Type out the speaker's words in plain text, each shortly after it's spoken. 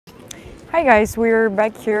Hi guys, we're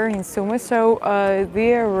back here in Sumy. So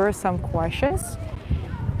there were some questions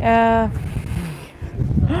that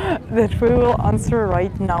we will answer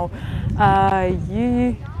right now.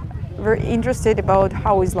 You were interested about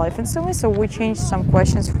how is life in Sumy, so we changed some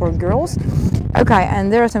questions for girls. Okay, and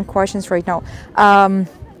there are some questions right now. Are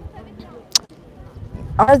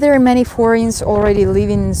there many foreigners already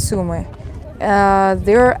living in Sumy?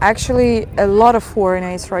 There are actually a lot of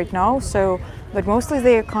foreigners right now, but mostly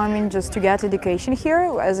they are coming just to get education here.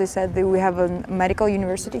 As I said, we have a medical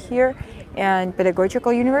university here and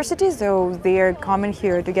pedagogical university, so they are coming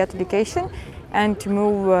here to get education and to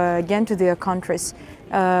move again to their countries.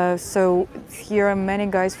 So here are many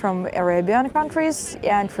guys from Arabian countries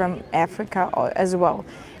and from Africa as well.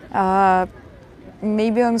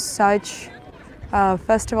 Maybe on such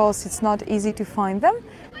festivals it's not easy to find them,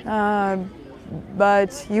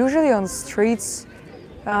 but usually on streets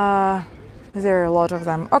there are a lot of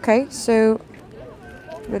them. Okay, so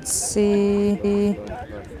let's see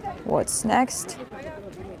what's next.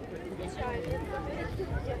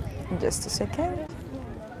 Just a second.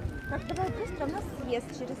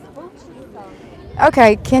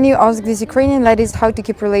 Okay, can you ask these Ukrainian ladies how to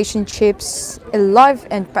keep relationships alive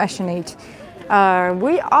and passionate?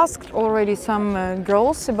 We asked already some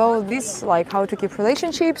girls about this, like how to keep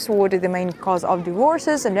relationships, what is the main cause of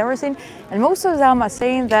divorces and everything. And most of them are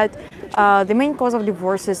saying that the main cause of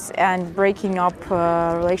divorces and breaking up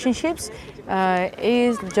relationships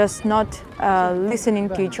is just not listening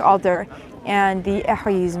to each other and the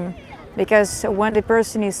egoism. Because when the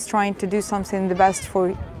person is trying to do something the best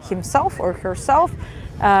for himself or herself,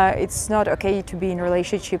 it's not okay to be in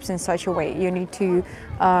relationships in such a way. You need to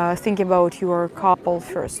think about your couple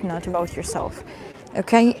first, not about yourself.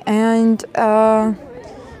 Okay, and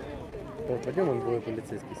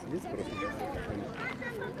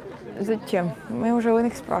зачем? Мы уже у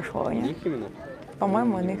них спрашивали, нет?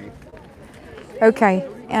 По-моему, у них. Okay,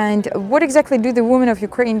 and what exactly do the women of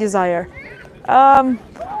Ukraine desire?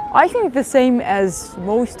 I think the same as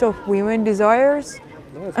most of women desires,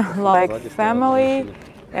 like family,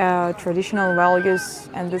 traditional values,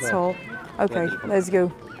 and that's all. Okay, let's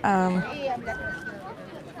go.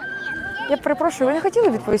 Я перепрошую, ви не хотіли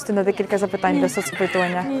відповісти на декілька запитань для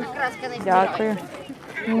соцопитування? Дякую.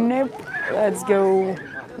 Nope. Let's go.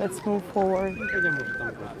 Let's move forward.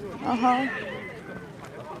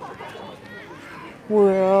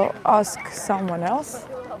 We'll ask someone else.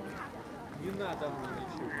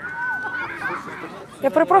 Я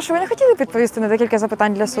перепрошую, ви не хотіли відповісти на декілька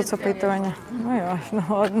запитань для соцопитування? Ну ясно,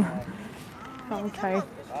 ладно. Окей.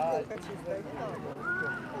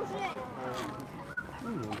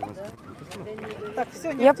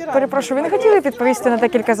 Я перепрошую, ви не хотіли відповісти на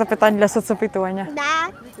декілька запитань для соцопитування?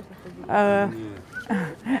 Так.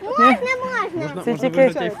 Можна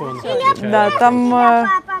вибрати айфон. Да, там...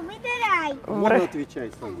 Папа, вибирай.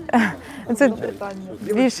 Це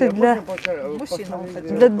більше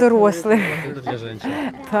для дорослих. Для жінок.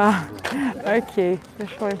 Так. Окей,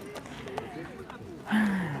 пішли.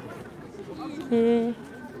 Окей.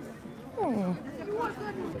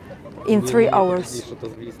 In 3 hours.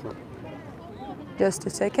 Just a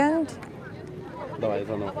second.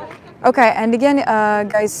 Okay, and again,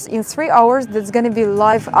 guys, in 3 hours, there's gonna be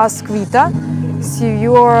live Ask Vita. So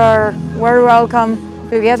you are very welcome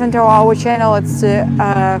to get into our channel. It's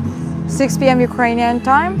 6 p.m. Ukrainian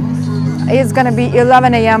time. It's gonna be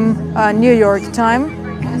 11 a.m. New York time.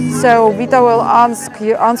 So Vita will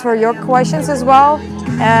answer your questions as well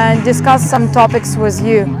and discuss some topics with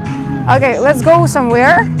you. Okay, let's go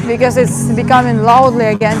somewhere because it's becoming loudly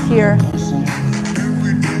again here.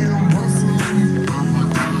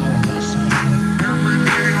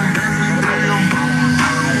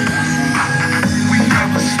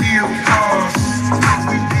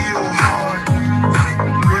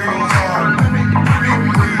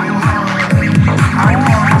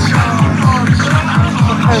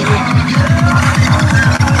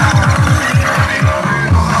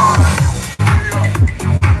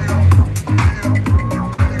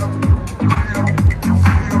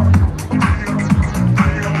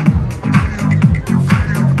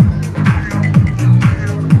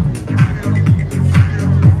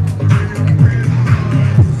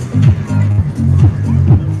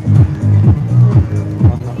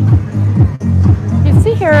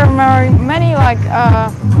 Many like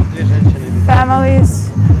families.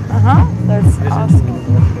 Let's ask.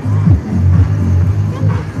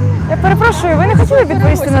 Я перепрошую, ви не хотіли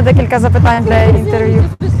відповісти на декілька запитань для інтерв'ю?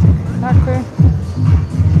 Дякую.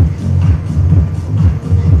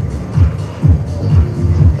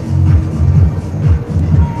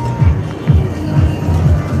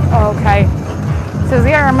 Okay. So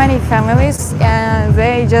there are many families and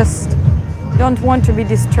they just don't want to be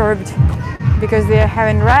disturbed because they are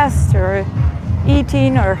having rest or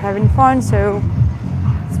eating or having fun, so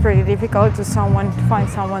it's pretty difficult to find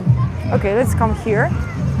someone. Okay, let's come here.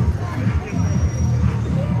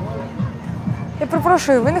 Я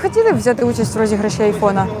перепрошую, ви не хотіли б взяти участь в розіграші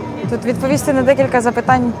айфона? Тут відповісти на декілька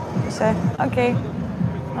запитань. Все. Окей.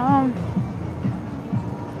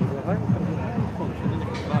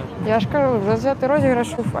 Я ж кажу, взяти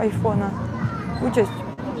розіграш айфона. Участь.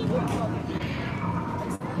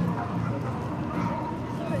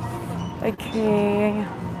 Окей.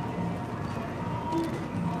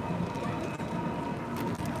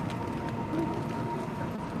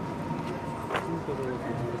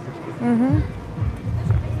 Угу.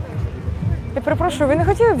 Я перепрошую, ви не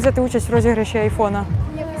хотіли б взяти участь в розіграші айфона?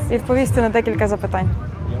 І відповісти на декілька запитань?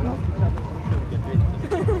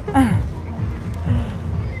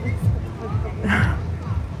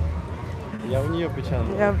 Я в нее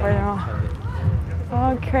печатал. Я поняла.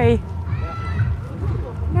 Okay.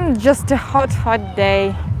 Just a hot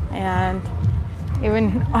day, and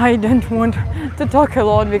even I don't want to talk a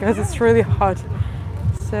lot because it's really hot.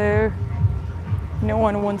 So no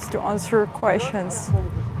one wants to answer questions.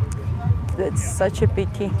 That's such a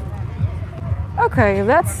pity. Okay,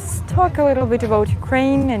 let's talk a little bit about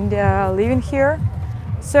Ukraine and living here.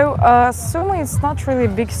 So Sumy is not really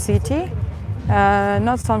a big city,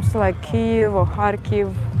 not something like Kyiv or Kharkiv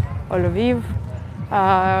or Lviv,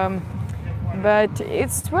 but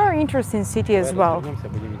it's a very interesting city as well.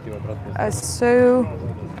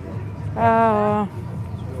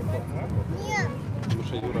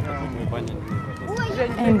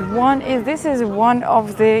 And this is one of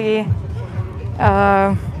the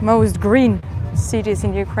most green cities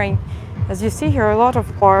in Ukraine. As you see here, a lot of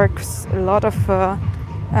parks, a lot of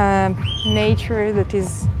nature that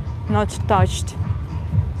is not touched.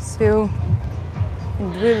 So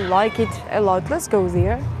we like it a lot. Let's go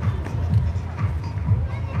there.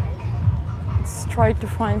 Let's try to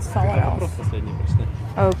find someone else.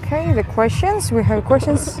 Okay, the questions. We have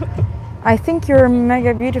questions. I think you're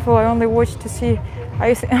mega beautiful. I only watched to see.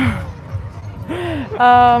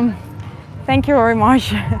 Thank you very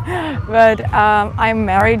much. But I'm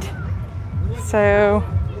married, so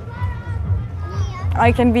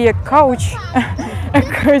I can be a coach. A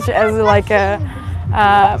coach as like a.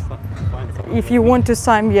 If you want to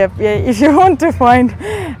sign me up, if you want to find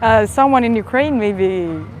someone in Ukraine, maybe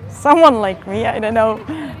someone like me, I don't know.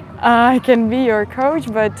 I can be your coach,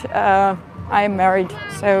 but I'm married,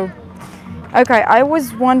 so. Okay, I was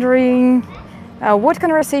wondering what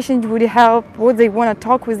conversation would help, would they want to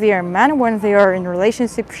talk with their man when they are in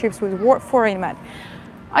relationships with foreign men?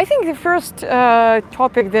 I think the first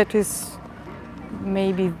topic that is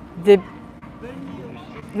maybe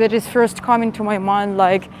that is first coming to my mind,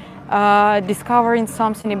 like discovering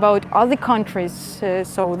something about other countries.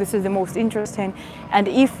 So this is the most interesting. And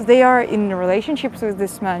if they are in relationships with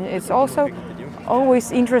this man, it's also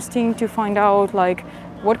always interesting to find out like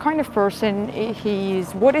what kind of person he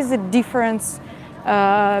is, what is the difference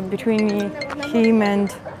between him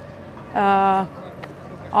and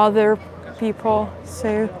other people.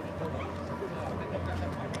 So,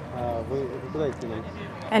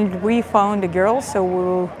 and we found a girl, so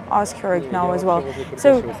we'll ask her now as well.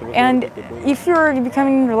 So, and if you're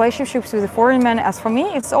becoming in relationships with a foreign man, as for me,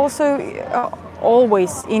 it's also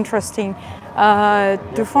always interesting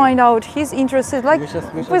to find out he's interested, like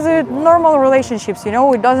with the normal relationships, you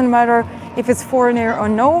know, it doesn't matter if it's foreigner or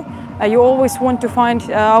no, you always want to find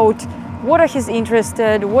out what are his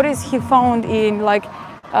interested, what is he found in, like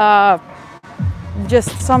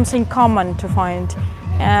just something common to find.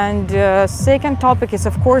 And second topic is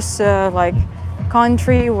of course like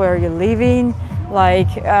country where you live in, like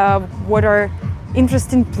what are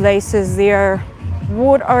interesting places there,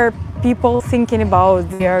 what are people thinking about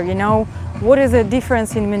there, you know, what is the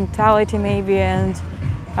difference in mentality maybe, and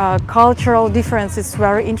cultural difference is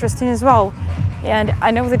very interesting as well. And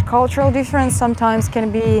I know that cultural difference sometimes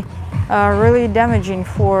can be really damaging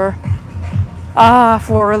for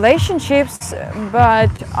relationships, but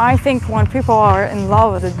I think when people are in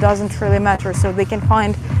love, it doesn't really matter, so they can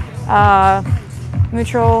find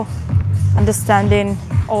mutual understanding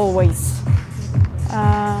always.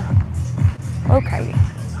 Okay,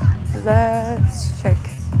 let's check.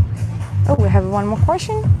 Oh, we have one more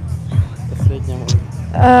question.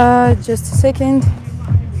 Just a second.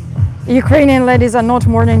 Ukrainian ladies are not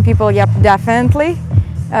modern people. Yep, definitely.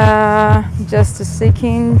 Just a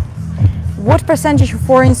second. What percentage of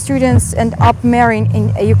foreign students end up marrying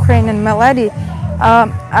in a Ukrainian lady?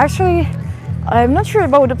 Actually, I'm not sure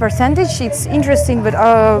about the percentage. It's interesting, but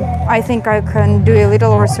I think I can do a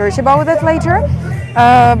little research about that later.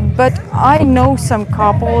 But I know some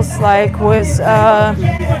couples like with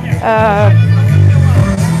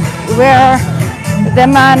where the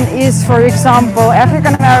man is, for example,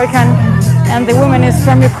 African American and the woman is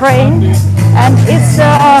from Ukraine, and it's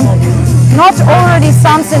not already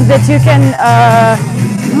something that you can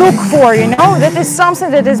look for, you know, that is something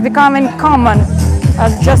that is becoming common,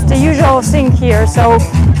 just the usual thing here. So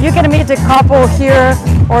you can meet a couple here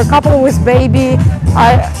or a couple with baby.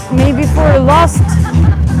 Maybe for the last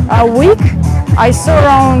week I saw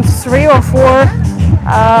around 3 or 4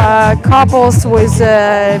 couples with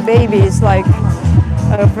babies, like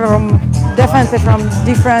definitely from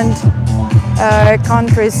different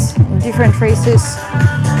countries, different races.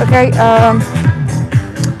 Okay,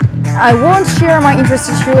 I won't share my interest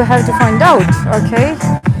if you have to find out. Okay,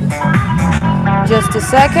 just a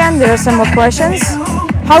second, there are some more questions.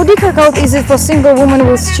 How difficult is it for single women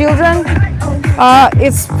with children?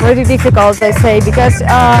 It's pretty difficult, I say, because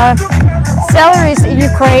salaries in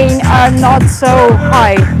Ukraine are not so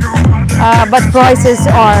high, but prices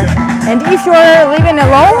are. And if you are living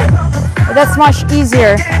alone, that's much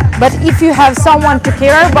easier. But if you have someone to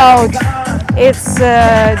care about, it's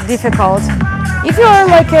difficult. If you are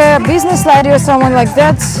like a business lady or someone like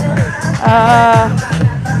that,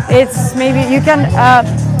 it's maybe you can,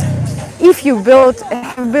 if you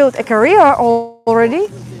have built a career already,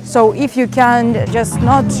 so if you can just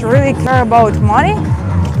not really care about money,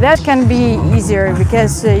 that can be easier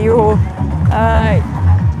because you,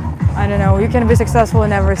 I don't know, you can be successful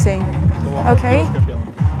in everything. Okay?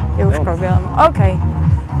 Okay,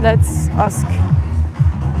 let's ask.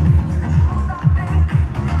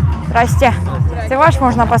 Здрасте. Ты ваш,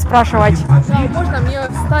 можно поспрашивать? Да, можно мне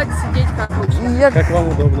встать, сидеть как лучше? Как вам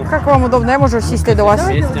удобно? Как вам удобно? Я можу сісти до вас.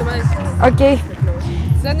 Окей.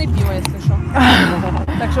 Це не пиво, якщо що.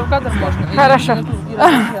 Так що в кадр можна. Хорошо.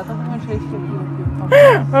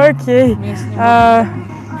 Окей.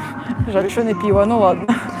 Жаль, що не пиво, ну ладно.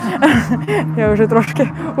 Я вже трошки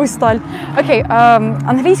усталь. Окей,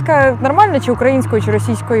 англійська нормально чи українською, чи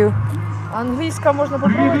російською? Англійська можна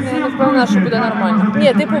попробувати, але я не впевнена, що буде нормально.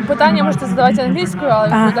 Ні, типу, питання можете задавати англійською, але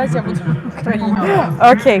відповідати я буду українською.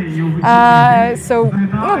 Окей. So,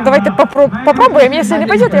 ну, давайте попробуємо. Якщо не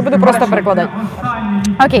пойдет, я буду просто перекладати.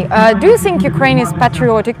 Okay, do you think Ukraine is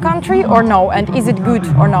patriotic country or no? And is it good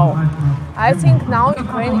or no? I think now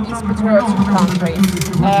Ukraine is patriotic country.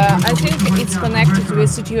 I think it's connected with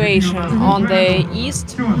situation on the east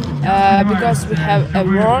because we have a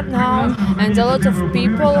war now, and a lot of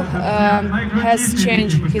people has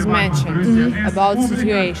changed his mention about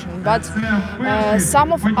situation. But some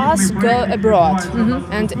of us go abroad,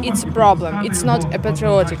 and it's a problem. It's not a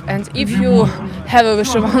patriotic. And if you have a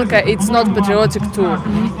vyshyvanka, it's not patriotic too.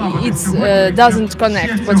 It doesn't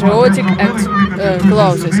connect patriotic and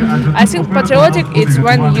clothes. I think patriotic is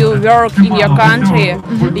when you work in your country,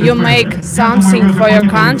 you make something for your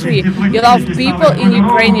country, you love people in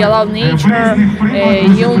Ukraine, you love nature,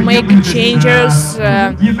 you make changes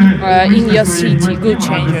in your city, good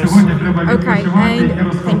changes. Okay, and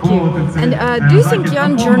thank you. And do you think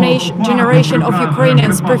young generation of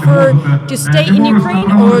Ukrainians prefer to stay in Ukraine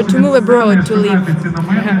or to move abroad to live?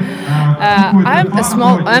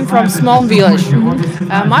 I'm from small village.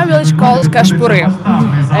 My village called Kashpuri.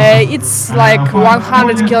 It's like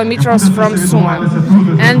 100 kilometers from Sumy.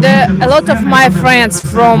 And a lot of my friends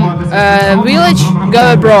from village go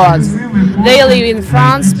abroad. They live in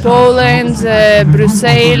France, Poland,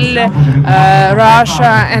 Brussels,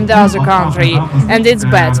 Russia and other country. And it's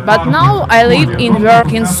bad. But now I live and work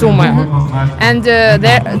in Sumy. And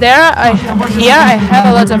here I have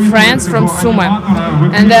a lot of friends from Sumy.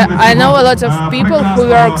 And I know a lot of people who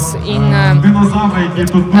works in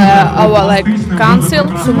our like council,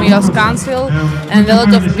 Sumy Youth Council, and a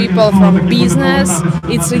lot of people from business.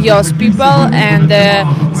 It's youth people, and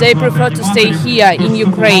they prefer to stay here in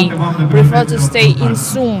Ukraine, prefer to stay in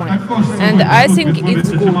Sumy, and I think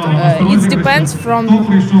it's good. It depends from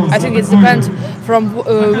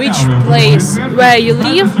which place where you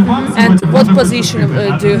live and what position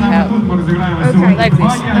do you have. Okay, like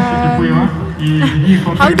this.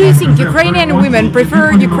 How do you think Ukrainian women prefer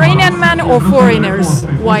Ukrainian men or foreigners?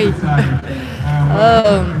 Why?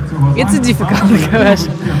 It's a difficult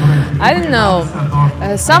question. I don't know.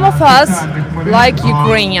 Some of us like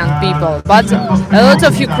Ukrainian people, but a lot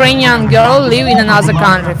of Ukrainian girls live in another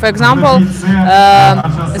country. For example,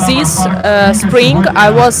 this spring I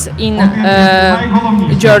was in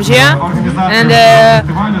Georgia, and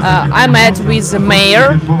I met with the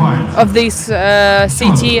mayor of this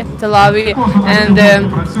city, Tel Aviv, and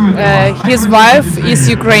his wife is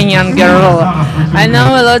Ukrainian girl. I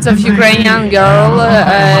know a lot of Ukrainian girl.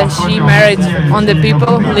 She married on the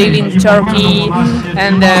people who live in Turkey,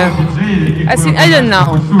 and I don't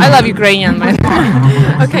know. I love Ukrainian man.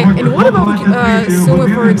 Okay, and what about Sumy,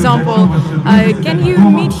 for example? Can you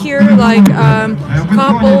meet here like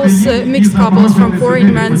couples, mixed couples from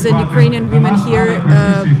foreign men and Ukrainian women here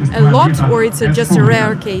a lot, or it's just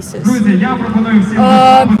rare cases?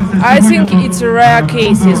 I think it's rare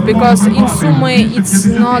cases because in Sumy it's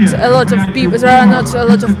not a lot of people. There are not a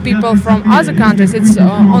lot of people from other countries. It's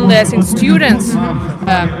only I think students.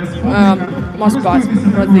 Most part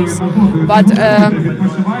for this, but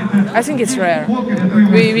I think it's rare.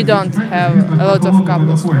 We don't have a lot of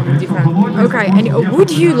couples different. Okay, and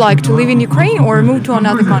would you like to live in Ukraine or move to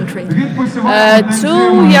another country?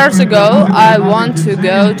 2 years ago, I want to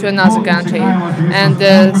go to another country and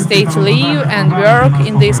stay to live and work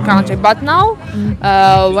in this country. But now,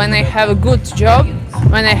 when I have a good job,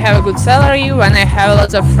 when I have a good salary, when I have a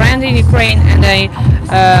lot of friends in Ukraine, and I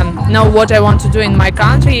know what I want to do in my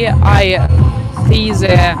country, I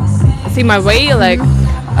see my way, like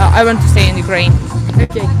I want to stay in Ukraine.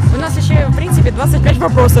 Окей. У нас еще, в принципе, 25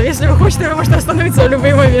 вопросов. Если вы хотите, вы можете остановиться в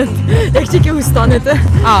любой момент, как только устанете.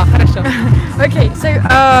 Хорошо. Okay, so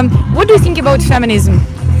what do you think about feminism?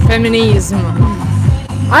 Feminism.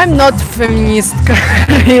 I'm not feminist,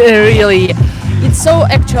 really. It's so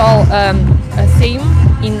actual a theme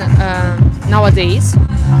in nowadays,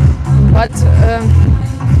 but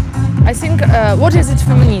I think what is it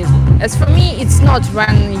feminism? As for me, it's not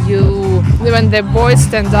when the boys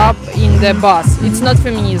stand up in the bus. It's not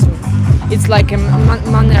feminism. It's like a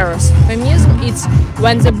manners. Feminism it's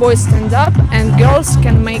when the boys stand up and girls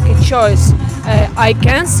can make a choice. I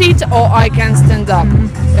can sit or I can stand up.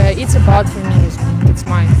 It's about feminism. It's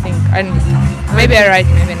my thing. Maybe I'm right,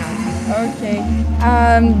 maybe not. Okay.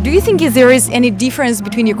 Do you think there is any difference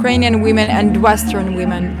between Ukrainian women and Western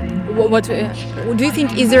women? What Do you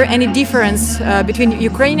think is there any difference between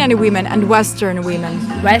Ukrainian women and Western women?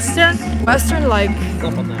 Western? Western like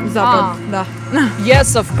Запад, да.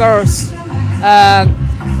 Yes, of course.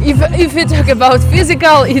 If we talk about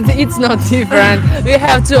physical, it's not different. We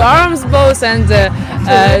have two arms both and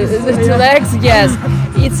two legs. Yes,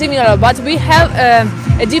 it's similar, but we have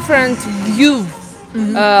a different view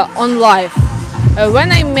on life.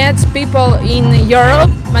 When I met people in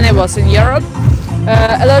Europe, when I was in Europe,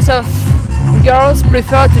 a lot of girls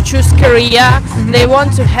prefer to choose career. They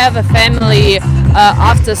want to have a family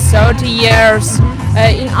after 30 years.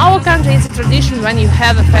 In our country, it's a tradition when you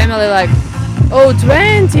have a family like, oh,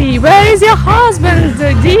 20, where is your husband,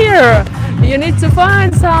 dear? You need to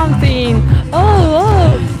find something.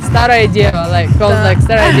 Oh, старая дева, like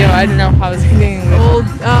старая дева. I don't know how it's in English. Old,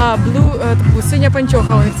 blue, синя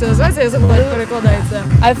панчоха у них це називається, я забула, як перекладається.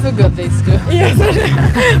 I forgot this too. Yes.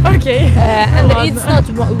 Okay. And it's not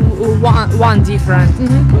one different.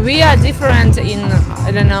 We are different in,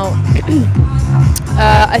 I don't know,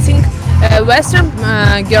 I think Western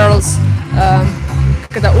girls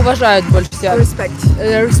когда уважают больше всего.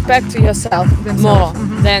 Respect yourself more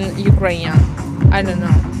than Ukrainian. I don't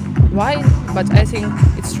know why, but I think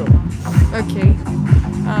it's true. Окей.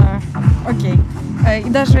 Окей. И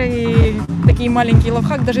даже такий маленький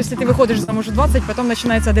лайфхак, даже если ти виходиш замуж в 20, потім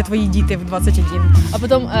починається, де твої діти в 21. А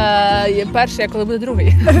потім перший, а коли буде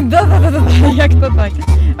другий. Да, як то так.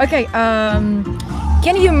 Окей.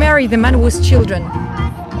 Can you marry the man with children?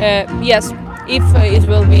 Yes. If it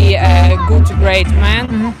will be a good, great man,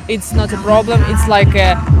 it's not a problem. It's like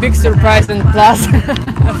a big surprise and plus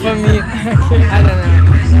for me. I don't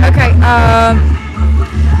know. Okay.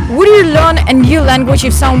 Would you learn a new language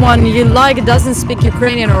if someone you like doesn't speak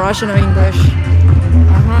Ukrainian or Russian or English?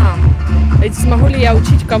 Смогу ли я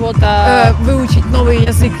учить кого-то? Выучить новый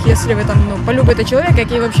язык, если вы там полюбите человека,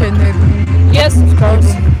 який вообще не... Yes, of course.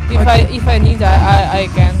 If I need, I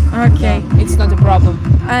can. Okay. Yeah, it's not a problem.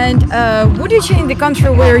 And would you change the country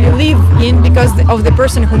where you live in because of the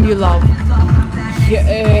person whom you love?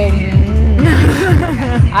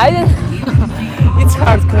 I don't. It's a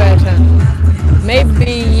hard question.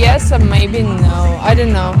 Maybe yes or maybe no. I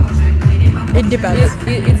don't know. It depends.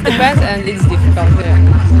 It depends and it's difficult.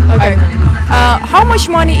 Yeah. Okay. How much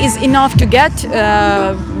money is enough to get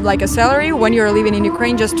like a salary when you're living in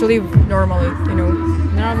Ukraine just to live normally, you know?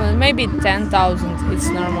 Normal, maybe 10,000. It's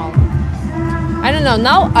normal. I don't know.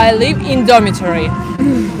 Now I live in dormitory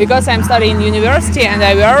because I'm studying university and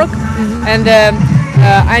I work. And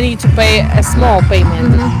I need to pay a small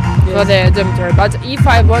payment for the dormitory. But if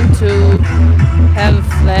I want to have a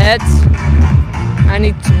flat, I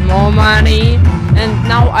need more money. And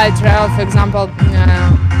now I travel, for example,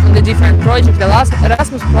 on the different projects, the last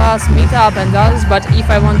Erasmus Plus, Meetup and others. But if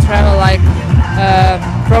I want to travel like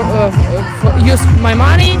use my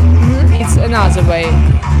money, it's another way.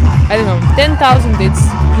 I don't know, 10,000 it's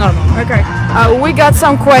normal. Okay. We got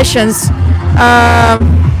some questions.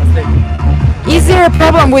 Is there a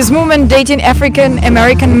problem with women dating African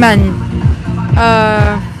American men?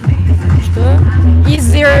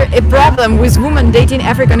 Is there a problem with women dating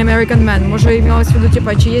African American men? Может, имелось в виду,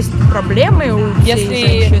 типа, чи есть проблемы у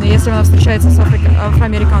всей женщины, если она встречается с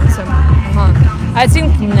афроамериканцем? I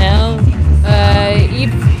think no.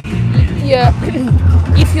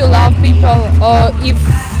 If you love people or if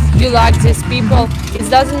you like these people, it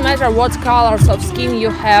doesn't matter what colors of skin you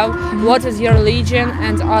have, what is your religion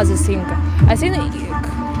and other things. I think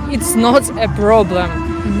it's not a problem.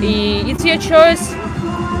 It's your choice.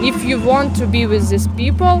 If you want to be with these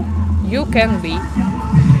people, you can be.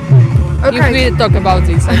 Okay. If we talk about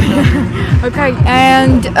this, I know. Okay,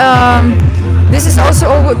 and this is also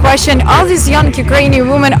a question. Are these young Ukrainian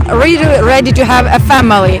women really ready to have a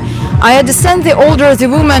family? I understand the older the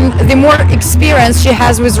woman, the more experience she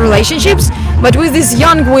has with relationships, but with these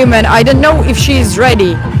young women, I don't know if she is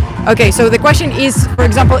ready. Okay, so the question is, for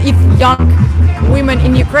example, if young women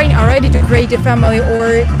in Ukraine are ready to create a family,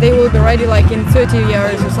 or they will be ready like in 30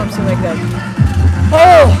 years or something like that.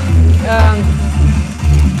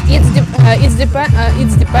 It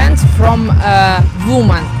depends from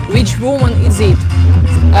woman. Which woman is it?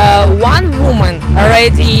 One woman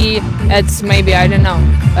already at maybe, I don't know,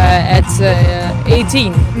 at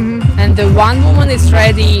 18, and the one woman is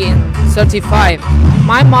ready in 35.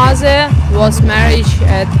 My mother was married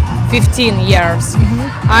at 15 years.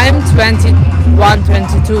 I'm 21,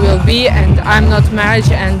 22 will be, and I'm not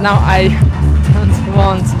married, and now I don't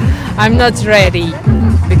want. I'm not ready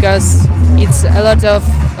because it's a lot of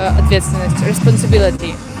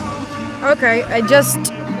responsibility. Okay,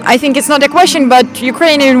 I think it's not a question, but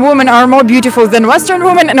Ukrainian women are more beautiful than Western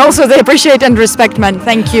women, and also they appreciate and respect men.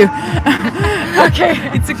 Thank you. Okay.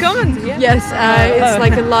 It's a comment, yeah? Yes, it's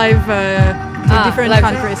like a live to different live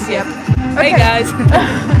countries. Yep. Hey guys.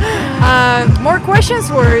 More questions,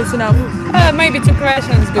 or is enough? Maybe 2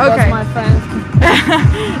 questions because Okay. my friend.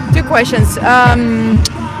 2 questions.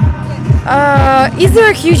 Is there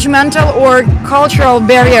a huge mental or cultural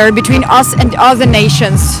barrier between us and other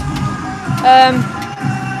nations?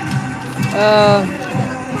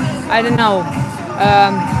 I don't know.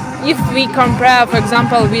 If we compare, for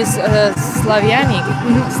example, with Slavic,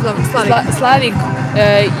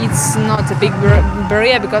 it's not a big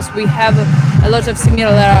barrier because we have a lot of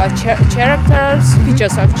similar characters,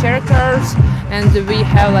 features of characters, and we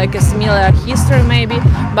have like a similar history maybe.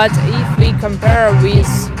 But if we compare with,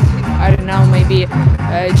 I don't know, maybe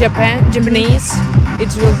Japanese,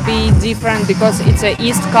 it will be different because it's a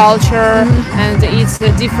East culture and it's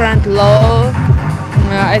a different law.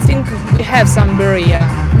 I think we have some barrier.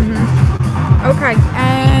 Okay,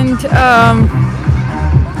 and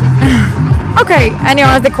okay, any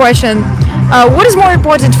other question? What is more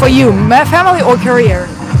important for you, family or career?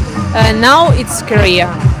 Now it's career.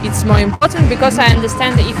 It's more important because I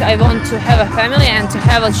understand that if I want to have a family and to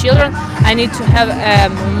have children, I need to have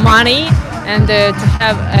money and to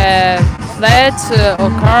have flats or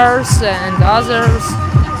cars and others.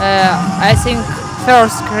 I think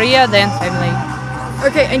first career, then family.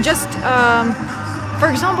 Okay, and just for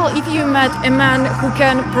example, if you met a man who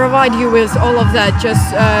can provide you with all of that, just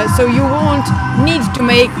so you won't need to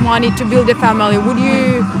make money to build a family, would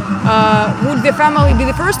the family be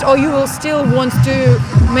the first, or you will still want to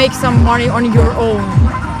make some money on your own?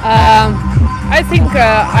 I think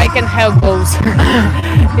I can have both.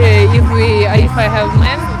 If I have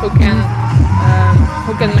men who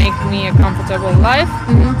can make me a comfortable life,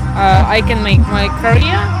 I can make my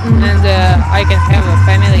career and I can have a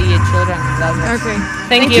family, children and others. Okay.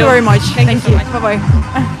 Thank you very much. Thank you so much. Bye bye.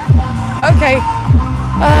 Okay.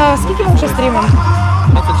 Скільки ми вже стрімимо?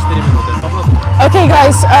 24 минути. Okay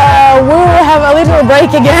guys, we will have a little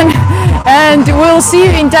break again and we'll see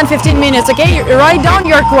you in 10-15 minutes, okay? Write down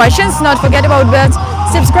your questions, not forget about that.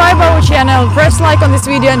 Subscribe our channel, press like on this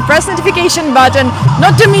video and press notification button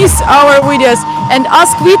not to miss our videos. And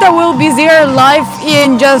Ask Vita will be there live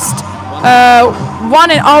in just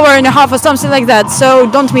 1 hour and a half or something like that, so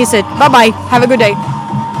don't miss it. Bye bye, have a good day.